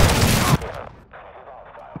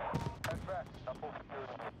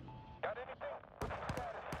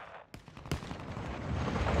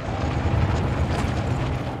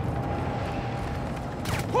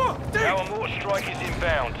 Our mortar strike is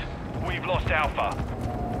inbound. We've lost Alpha.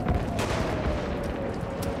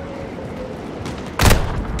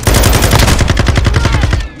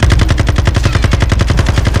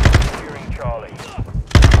 Securing Charlie.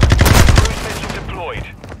 Cruise missile deployed.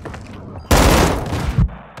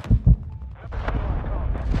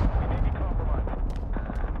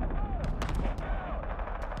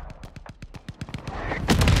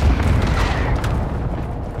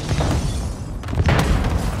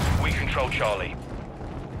 We control Charlie.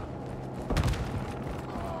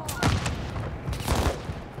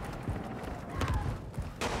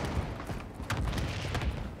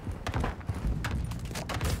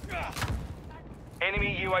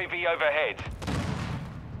 Enemy UAV overhead.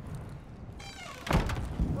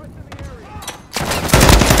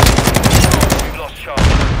 We've lost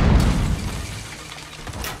Charlie.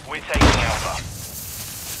 We're taking Alpha.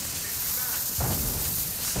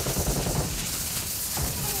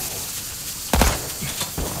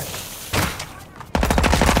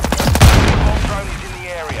 Bomb drone is in the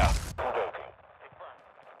area.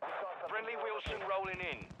 Friendly Wilson rolling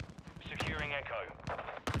in. Securing Echo.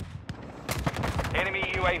 Enemy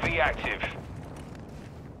UAV active.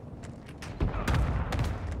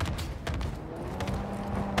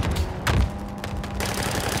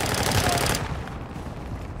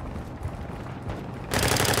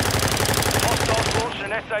 Hostiles launched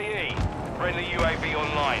an SAE. Friendly UAV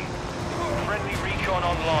online. Friendly recon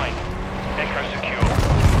online. Echo secure.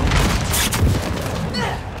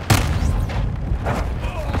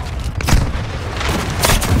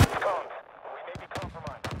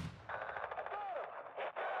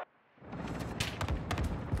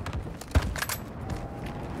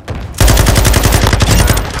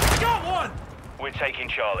 We're taking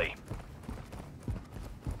Charlie.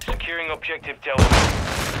 Securing objective Delta.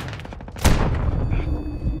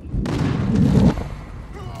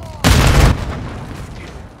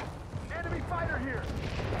 Enemy fighter here!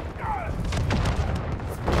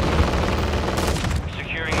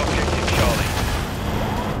 Securing objective Charlie.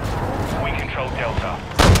 We control Delta.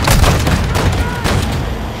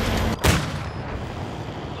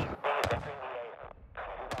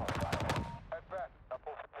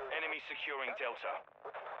 Enemy securing Delta.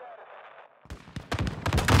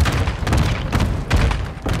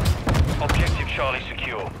 Objective Charlie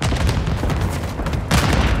secure.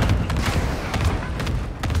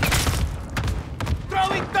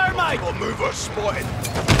 Throwing thermite. Or mover spotted.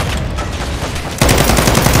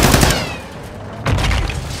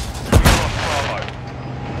 We've lost Bravo.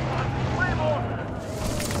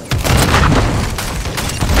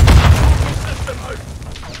 System out.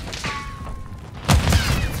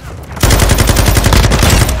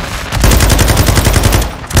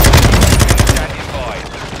 Standing by.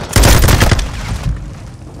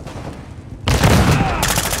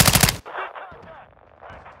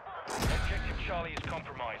 Objective Charlie is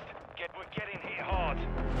compromised. We're getting hit hard.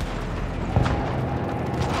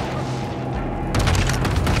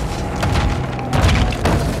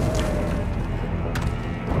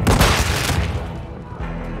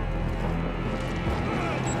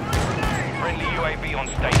 Friendly UAV on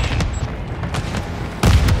station.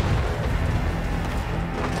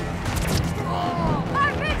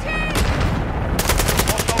 RPG!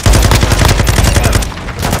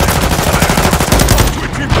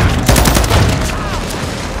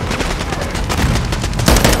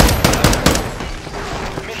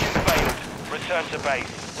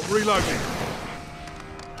 Reloading.